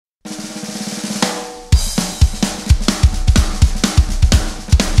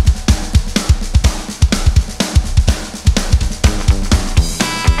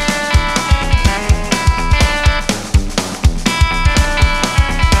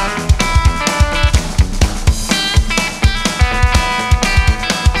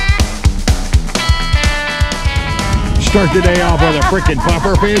start the day off with a freaking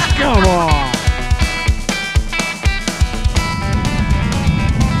puffer fish. Come on.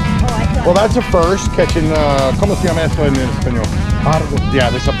 Well, that's a first, catching, ¿cómo se llama esto en español? Pargo. Yeah,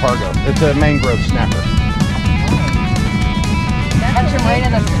 this is a pargo. It's a mangrove snapper. Catch him right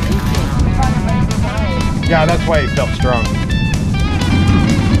in the Yeah, that's why he felt strong.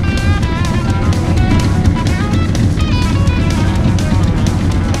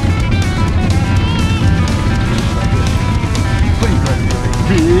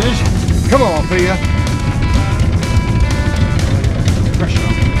 Fish. Come on, Thea.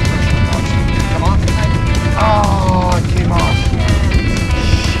 Come on. Oh, it came off.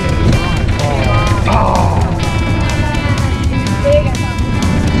 Shit. Oh.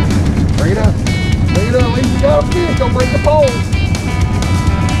 Bring it up. Bring it up. Let it go. Fish. Don't break the pole.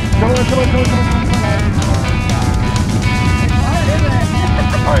 Come on, come on, come on, come on.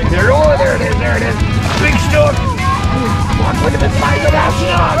 All right, there. Oh, there it is. There it is. Big snook. Look at the size of that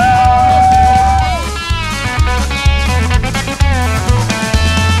snook.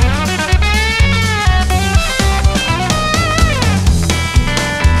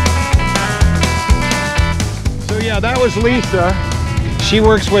 Yeah, that was Lisa. She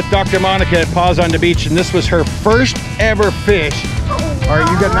works with Dr. Monica at Paws on the Beach, and this was her first ever fish. All right,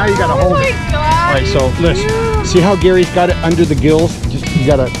 now you gotta hold it. All right, so listen. See how Gary's got it under the gills? Just you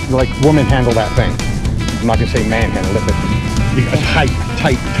gotta like woman handle that thing. I'm not gonna say man handle it, but you gotta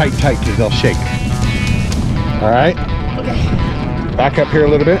tight, because they'll shake. All right. Okay. Back up here a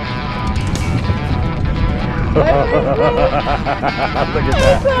little bit. Look at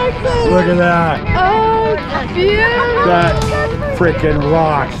that. Look at that. Oh, beautiful. That freaking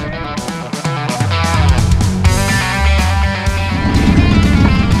rocks.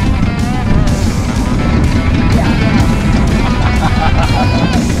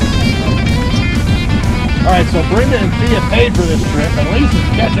 All right, so Brenda and Thea paid for this trip, and Lisa's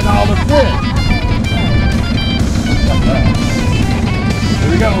catching all the fish. Here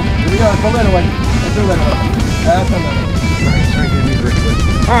we go. Here we go. It's a little one. It's a little one. That's a little one.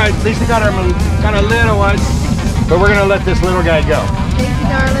 All right, Lisa got a little one, but we're gonna let this little guy go. Thank you,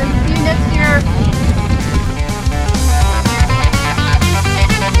 darling. See you next year.